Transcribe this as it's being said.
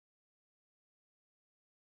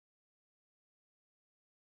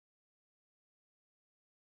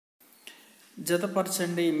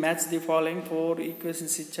జతపరచండి match the following 4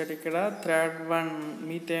 equations ఇచ్చాడు ఇక్కడ. Third one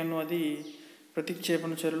methane అది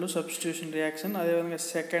ప్రతిక్షేపణ చర్యలు సబ్స్టిట్యూషన్ రియాక్షన్. అదేవిధంగా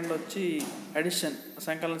సెకండ్ వచ్చి అడిషన్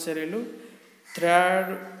సంకలన చర్యలు.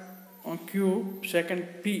 థర్డ్ క్యూబ్ సెకండ్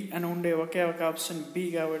పి అని ఉండే ఒకే ఒక ఆప్షన్ బి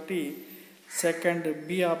కాబట్టి సెకండ్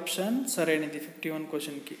బి ఆప్షన్ సరైనది 51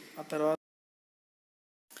 క్వశ్చన్కి. ఆ తర్వాత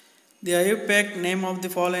the IUPAC name of the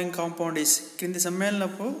following compound is. కింది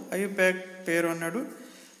సమ్మేళనపు ఐయుపాక్ పేరు అన్నాడు.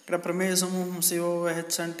 ఇక్కడ ప్రమేయ సమూహం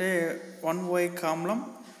COOH అంటే 1 ఆమ్లం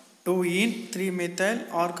 2 ఈన్ 3 మిథైల్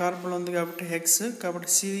 6 కార్బన్ ఉంది కాబట్టి హెక్స్. కాబట్టి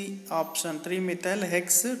సి ఆప్షన్ 3 మిథైల్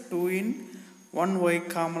హెక్స్ 2 ఈన్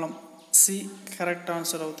 1 ఆమ్లం సి కరెక్ట్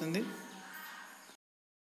ఆన్సర్ అవుతుంది.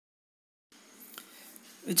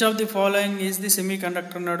 Which of the following is the semi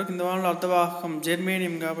conductor అన్నాడు. కింద వాళ్ళలో అర్ధవాహకం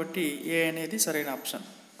జెర్మేనియం కాబట్టి ఏ అనేది సరైన ఆప్షన్.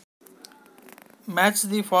 మ్యాచ్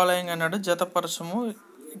ది ఫాలోయింగ్ అన్నాడు. జతపరచము.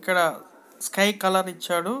 ఇక్కడ స్కై కలర్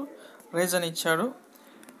ఇచ్చాడు, రీజన్ ఇచ్చాడు.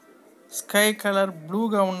 స్కై కలర్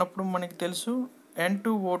బ్లూగా ఉన్నప్పుడు మనకి తెలుసు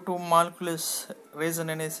N2O2 మాలిక్యులస్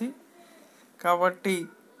రీజన్ అనేసి. కాబట్టి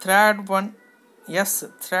థర్డ్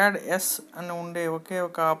ఎస్ అని ఉండే ఒకే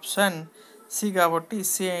ఒక ఆప్షన్ సి కాబట్టి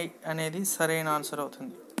సి అనేది సరైన ఆన్సర్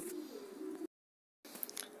అవుతుంది.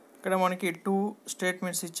 ఇక్కడ మనకి 2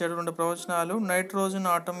 స్టేట్మెంట్స్ ఇచ్చాడు, 2 ప్రవచనాలు. Nitrogen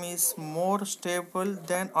atom is more stable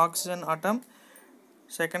then oxygen atom.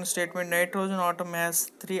 Second statement nitrogen atom has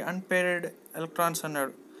 3 unpaired electrons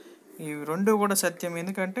అన్నాడు. ఈ రెండు కూడా సత్యం.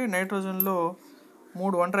 ఎందుకంటే నైట్రోజన్లో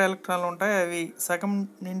 3 ఒంటరి ఎలక్ట్రాన్లు ఉంటాయి. అవి సగం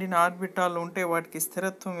నిండిన ఆర్బిటాలు ఉంటే వాటికి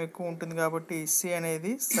స్థిరత్వం ఎక్కువ ఉంటుంది కాబట్టి సి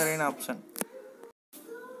అనేది సరైన option.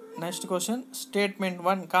 Next question. Statement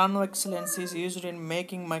 1 convex lens is used in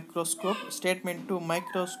making microscope. Statement 2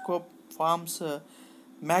 microscope forms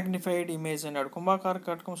magnified image అన్నాడు. కుంభాకార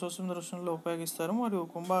కటకం సూక్ష్మదర్శనంలో ఉపయోగిస్తారు మరియు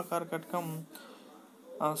కుంభాకార కటకం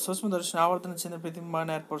సూక్ష్మదర్శన ఆవర్తన చెందిన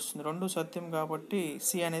ప్రతిబింబాన్ని ఏర్పరుస్తుంది. రెండు సత్యం కాబట్టి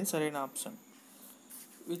సి అనేది సరైన option.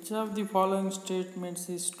 Which of the following statements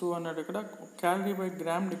is true అన్నాడు. ఇక్కడ calorie by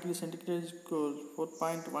gram degree centigrade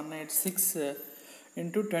 4.186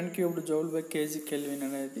 into 10 cubed joule by kg Kelvin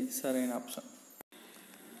అనేది సరైన ఆప్షన్.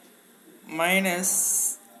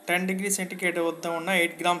 -10 డిగ్రీ సెంటిగ్రేడ్ వద్ద ఉన్న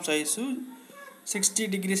 8 grams ఐసు 60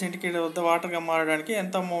 డిగ్రీ సెంటిగ్రేడ్ వద్ద వాటర్గా మారడానికి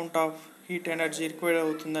ఎంత amount of heat energy required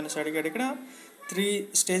అవుతుందని అడిగాడు. ఇక్కడ 3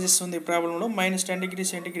 స్టేజెస్ ఉంది ఈ ప్రాబ్లంలో. -10 డిగ్రీ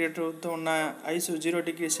సెంటిగ్రేడ్ వద్ద ఉన్న ఐసు 0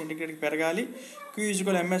 డిగ్రీ సెంటిగ్రేడ్కి పెరగాలి. Q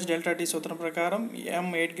 = MS ΔT సూత్రం ప్రకారం M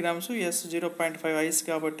 8 grams S 0.5 ఐస్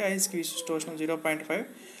కాబట్టి ఐస్కి విశిష్టోష్ణం 0.5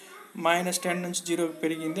 -10 నుంచి 0కి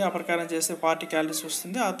పెరిగింది. ఆ ప్రకారం చేస్తే 40 క్యాలరీస్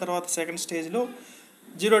వస్తుంది. ఆ తర్వాత సెకండ్ స్టేజ్లో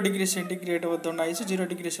 0 డిగ్రీ సెంటిగ్రేడ్ వద్ద ఉన్న ఐస్ 0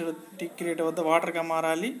 డిగ్రీ సెంటిగ్రేడ్ వద్ద వాటర్గా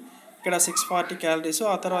మారాలి. ఇక్కడ 640 క్యాలరీస్.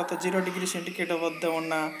 ఆ తర్వాత 0 డిగ్రీ సెంటిగ్రేడ్ వద్ద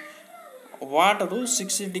ఉన్న వాటరు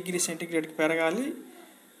 60 డిగ్రీ సెంటిగ్రేడ్కి పెరగాలి.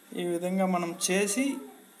 ఈ విధంగా మనం చేసి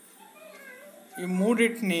ఈ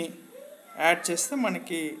మూడింటిని యాడ్ చేస్తే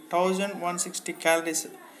మనకి 1160 క్యాలరీస్.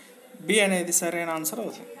 బి అనేది సరైన ఆన్సర్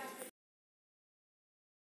అవుతుంది.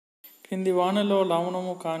 కింది వానలో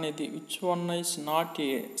లవణము కానిది which one is not a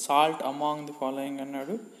salt among the following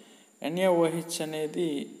అన్నాడు. NaOH అనేది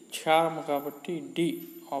క్షారము కాబట్టి డి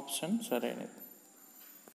ఆప్షన్ సరైనది.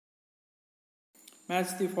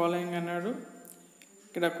 మ్యాచ్ ది ఫాలోయింగ్ అన్నాడు.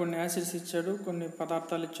 ఇక్కడ కొన్ని యాసిడ్స్ ఇచ్చాడు, కొన్ని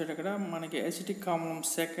పదార్థాలు ఇచ్చాడు. ఇక్కడ మనకి ఎసిటిక్ ఆమ్లం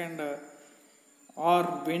second are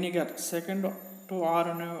vinegar second to are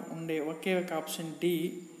అని ఉండే ఒకే ఒక ఆప్షన్ డి.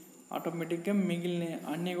 ఆటోమేటిక్గా మిగిలిన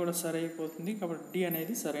అన్నీ కూడా సరైపోతుంది కాబట్టి డి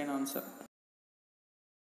అనేది సరైన answer.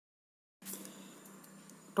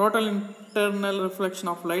 Total internal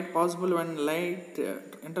reflection of light possible when light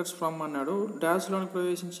enters from అన్నాడు. డాష్లోకి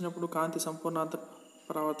ప్రవేశించినప్పుడు కాంతి సంపూర్ణ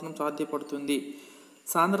పరావర్తనం సాధ్యపడుతుంది.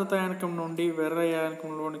 సాంద్రతాయానకం నుండి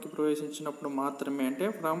వెర్రయానకంలోనికి ప్రవేశించినప్పుడు మాత్రమే, అంటే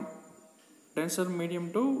from denser medium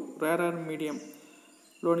to rarer medium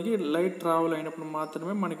లోనికి లైట్ ట్రావెల్ అయినప్పుడు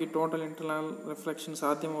మాత్రమే మనకి టోటల్ ఇంటర్నల్ రిఫ్లెక్షన్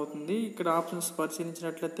సాధ్యమవుతుంది. ఇక్కడ ఆప్షన్స్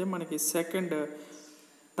పరిశీలించినట్లయితే మనకి సెకండ్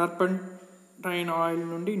టర్పంటైన్ ఆయిల్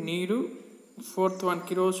నుండి నీరు, ఫోర్త్ వన్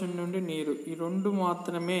కిరోసిన్ నుండి నీరు. ఈ రెండు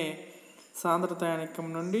మాత్రమే సాంద్రతాయానకం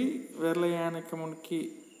నుండి వెర్రయానకంకి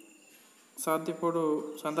సాధ్యపడు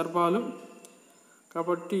సందర్భాలు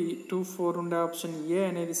కాబట్టి 2, 4 ఉండే ఆప్షన్ ఏ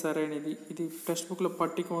అనేది సరైనది. ఇది టెక్స్ట్ బుక్లో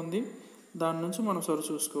పట్టిక ఉంది, దాని నుంచి మనం సరి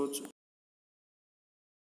చూసుకోవచ్చు.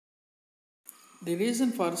 The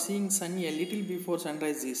reason for seeing sun a little before sun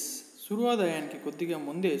rise is. సూర్యోదయానికి కొద్దిగా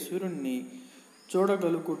ముందే సూర్యుడిని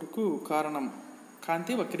చూడగలుగుటకు కారణం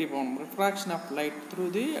కాంతి వక్రీభవనం, refraction of light through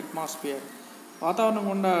the atmosphere. వాతావరణం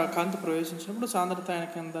గుండా కాంతి ప్రవేశించినప్పుడు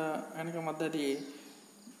సాంద్రతాయానక మధ్యది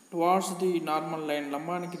టువార్డ్స్ ది నార్మల్ లైన్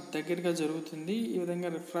లంబానికి దగ్గరగా జరుగుతుంది. ఈ విధంగా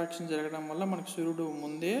రిఫ్రాక్షన్ జరగడం వల్ల మనకు సూర్యుడు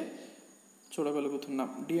ముందే చూడగలుగుతున్నాం.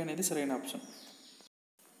 డి అనేది సరైన option.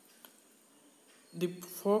 The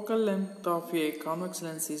focal length of a convex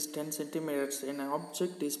lens is 10 centimeters. An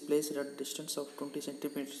object is placed at a distance of 20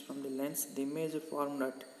 centimeters from the lens. The image formed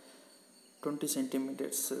at 20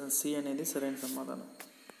 centimeters. C అనేది సరైన సమాధానం.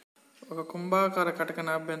 ఒక కుంభాకార కటకం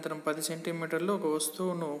అభ్యంతరం 10 సెంటీమీటర్లు. ఒక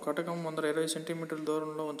వస్తువును కటకం ముందర 20 సెంటీమీటర్ల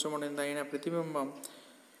దూరంలో ఉంచబడింది. అయిన ప్రతిబింబం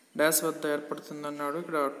డాష్ వద్ద ఏర్పడుతుందన్నాడు.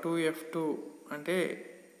 ఇక్కడ 2f2 అంటే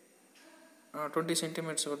 20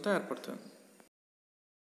 సెంటీమీటర్స్ వద్ద ఏర్పడుతుంది.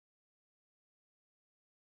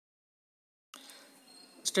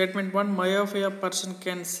 Statement 1. Myopia person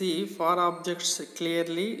can see far objects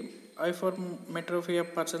clearly. Hypermetropia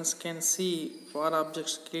persons can see far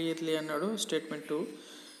objects clearly అన్నాడు. స్టేట్మెంట్ 2.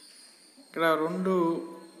 ఇక్కడ రెండు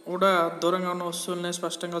కూడా దూరంగా ఉన్న వస్తువులనే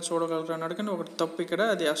స్పష్టంగా చూడగలరు అన్నాడు. కానీ ఒకటి తప్పు ఇక్కడ.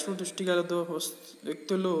 అది అసలు దృష్టి గల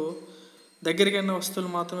వ్యక్తులు దగ్గరికి ఉన్న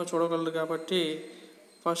వస్తువులు మాత్రమే చూడగలరు కాబట్టి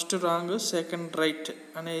ఫస్ట్ రాంగ్, సెకండ్ రైట్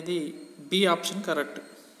అనేది బి ఆప్షన్ కరెక్ట్.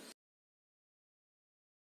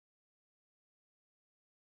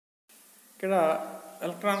 ఇక్కడ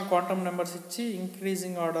ఎలక్ట్రాన్ క్వాంటమ్ నెంబర్స్ ఇచ్చి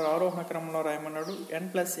ఇంక్రీజింగ్ ఆర్డర్ ఆరోహణ క్రమంలో రాయమన్నాడు.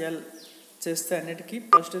 n+l చేస్తే అన్నిటికీ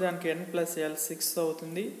ఫస్ట్ దానికి n+l 6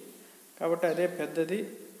 అవుతుంది కాబట్టి అదే పెద్దది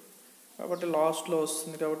కాబట్టి లాస్ట్లో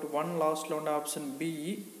వస్తుంది కాబట్టి 1 లాస్ట్లో ఉండే ఆప్షన్ బి.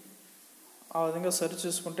 ఆ విధంగా సరి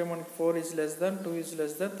చూసుకుంటే మనకి 4 is less than, 2 is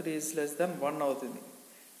less than, 3 is less than 1 అవుతుంది.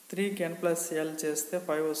 3కి n+l చేస్తే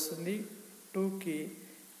 5 వస్తుంది, 2కి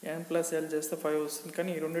n+l చేస్తే 5 వస్తుంది.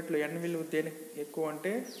 కానీ ఈ రెండిట్లో n విలువ దేనికి ఎక్కువ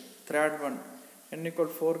అంటే థర్డ్ వన్.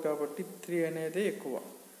 n=4 కాబట్టి 3 అనేది ఎక్కువ.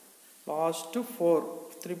 లాస్ట్ 4,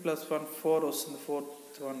 3 + 1 4 వస్తుంది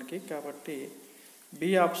ఫోర్త్ వన్కి కాబట్టి B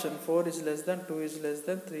option 4 is less than, 2 is less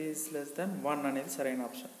than, 3 is less than 1 అనేది సరైన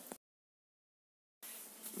option.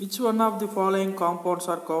 Which one of the following compounds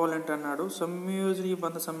are covalent అన్నాడు. సంయోజనీయ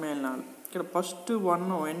బంధ సమ్మేళనాలు. ఇక్కడ ఫస్ట్ 1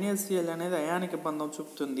 NaCl అనేది అయానిక బంధం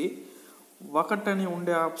చూపుతుంది. 1 అని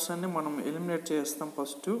ఉండే ఆప్షన్ని మనం ఎలిమినేట్ చేస్తాం.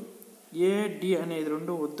 ఫస్ట్ ఏ, డి అనేది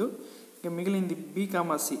 2 వద్దు. ఇక మిగిలింది బి,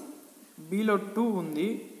 సి. బిలో 2 ఉంది.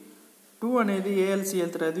 2 అనేది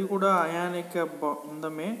AlCl3 అది కూడా అయానిక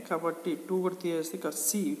బంధమే కాబట్టి 2 కూడా తీసేస్తే ఇక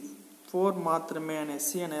సి 4 మాత్రమే అనే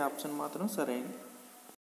సి అనే ఆప్షన్ మాత్రం సరైనది.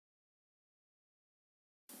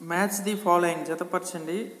 Match the following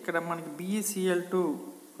జతపరచండి. ఇక్కడ మనకి BeCl2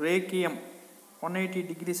 రేఖీయం 180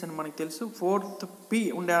 degrees అని మనకి తెలుసు. ఫోర్త్ పి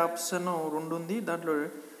ఉండే ఆప్షన్ 2 ఉంది. దాంట్లో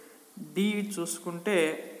డి చూసుకుంటే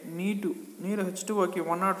నీరు H2Oకి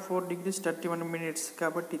 104 degrees 31 minutes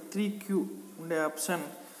కాబట్టి 3Q ఉండే ఆప్షన్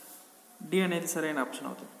డి అనేది సరైన ఆప్షన్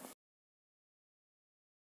అవుతుంది.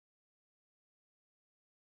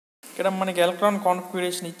 ఇక్కడ మనకి ఎలక్ట్రాన్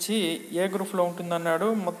కాన్ఫిగరేషన్ ఇచ్చి ఏ గ్రూప్లో ఉంటుందన్నాడు.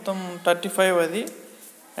 మొత్తం 35 అది.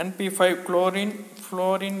 NP5 క్లోరిన్,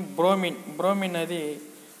 ఫ్లోరిన్, బ్రోమిన్ అది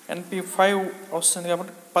NP5 వస్తుంది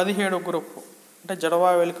కాబట్టి 17 గ్రూప్ అంటే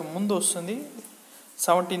జడవాయువులకి ముందు వస్తుంది.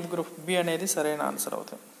 17th గ్రూప్ బి అనేది సరైన ఆన్సర్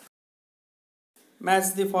అవుతుంది. మ్యాచ్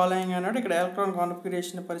ది ఫాలోయింగ్ అన్నాడు. ఇక్కడ ఎలక్ట్రాన్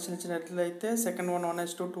కాన్ఫిగరేషన్ పరిశీలించినట్లయితే second one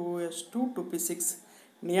 1s2, 2s2, 2p6.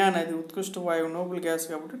 Neon అది ఉత్కృష్ట వాయువు, నోబుల్ గ్యాస్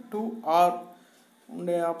కాబట్టి 2R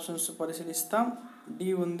ఉండే ఆప్షన్స్ పరిశీలిస్తాం. డి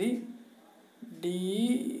ఉంది, డి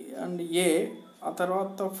అండ్ ఏ. ఆ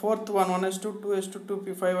తర్వాత fourth one 1s2, 2s2,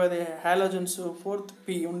 2p5 అది హాలోజన్స్. ఫోర్త్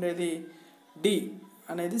పి ఉండేది డి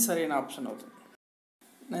అనేది సరైన ఆప్షన్ అవుతుంది.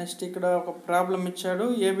 నెక్స్ట్ ఇక్కడ ఒక ప్రాబ్లం ఇచ్చాడు.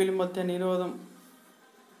 ఏ విలువ మధ్య నిరోధం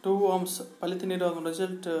 2 ohms ఫలిత నిరోధం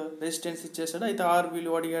రిజల్ట్ రెసిస్టెన్స్ ఇచ్చేసాడు. అయితే R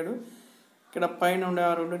విలువ అడిగాడు. ఇక్కడ పైన ఉండే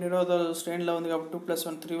ఆ 2 నిరోధాలు శ్రేణిలో ఉంది కాబట్టి 2 +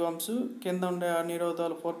 1 3 ohms. కింద ఉండే ఆ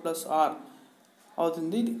నిరోధాలు 4 + R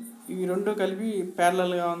అవుతుంది. ఇవి రెండు కలిపి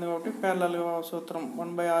ప్యారలల్గా ఉంది కాబట్టి ప్యారలల్గా సూత్రం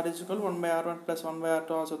 1/R = 1/R1 +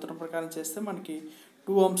 1/R2 ఆ సూత్రం ప్రకారం చేస్తే మనకి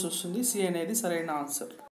 2 ohms వస్తుంది. సి అనేది సరైన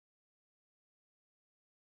ఆన్సర్.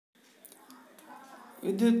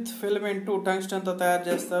 విద్యుత్ ఫిలమెంట్ టంగ్స్టన్తో తయారు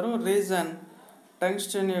చేస్తారు. రీజన్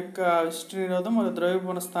టంగ్స్టన్ యొక్క విశిష్ట నిరోధం మరియు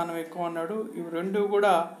ద్రవ్యపూర్ణ స్థానం ఎక్కువ అన్నాడు. ఇవి రెండు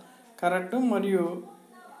కూడా కరెక్ట్ మరియు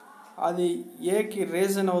అది ఏకి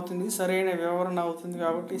రీజన్ అవుతుంది, సరైన వివరణ అవుతుంది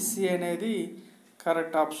కాబట్టి సి అనేది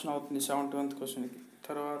కరెక్ట్ ఆప్షన్ అవుతుంది 71th క్వశ్చన్కి.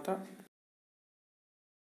 తర్వాత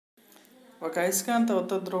ఒక అయస్కాంత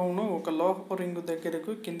ఉత్తద్రోవును ఒక లోహపు రింగు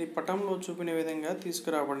దగ్గరకు కింది పటంలో చూపిన విధంగా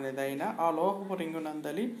తీసుకురాబడినది. అయినా ఆ లోహపు రింగు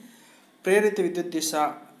నందలి ప్రేరిత విద్యుత్ దిశ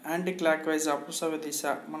యాంటీ క్లాక్ వైజ్ అపసవ్య దిశ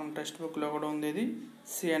మనం టెక్స్ట్ బుక్లో కూడా ఉంది.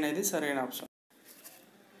 సి అనేది సరైన option.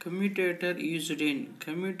 Commutator used in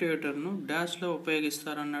కమ్యూటేటర్ను డాష్లో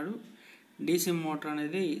ఉపయోగిస్తారన్నాడు. DC motor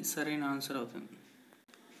అనేది సరైన ఆన్సర్ అవుతుంది.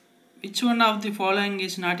 Which one of the following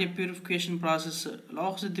is not a purification process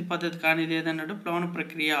లోహశుద్ధి పద్ధతి కానిది ఏదన్నాడు. ప్లవన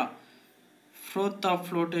ప్రక్రియ ఫ్రోత్ ఆఫ్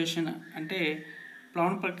ఫ్లోటేషన్ అంటే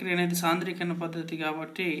ప్లవన ప్రక్రియ అనేది సాంద్రీకరణ పద్ధతి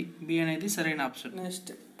కాబట్టి బి అనేది సరైన ఆప్షన్.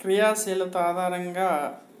 నెక్స్ట్ క్రియాశీలత ఆధారంగా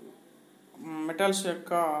మెటల్స్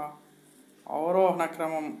యొక్క అవరోహణ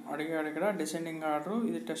క్రమం అడిగాడు ఇక్కడ, డిసెండింగ్ ఆర్డర్.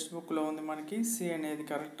 ఇది టెక్స్ట్ బుక్లో ఉంది మనకి. సి అనేది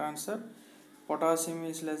correct answer. Potassium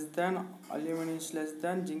is less than, aluminium is less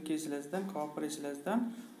than, zinc is less than, copper is less than,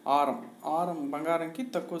 ఆరం బంగారంకి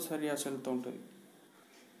తక్కువ సరియాసలతో ఉంటుంది.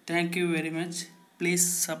 Thank you very much. Please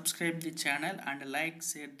subscribe the channel and like,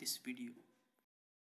 share this video.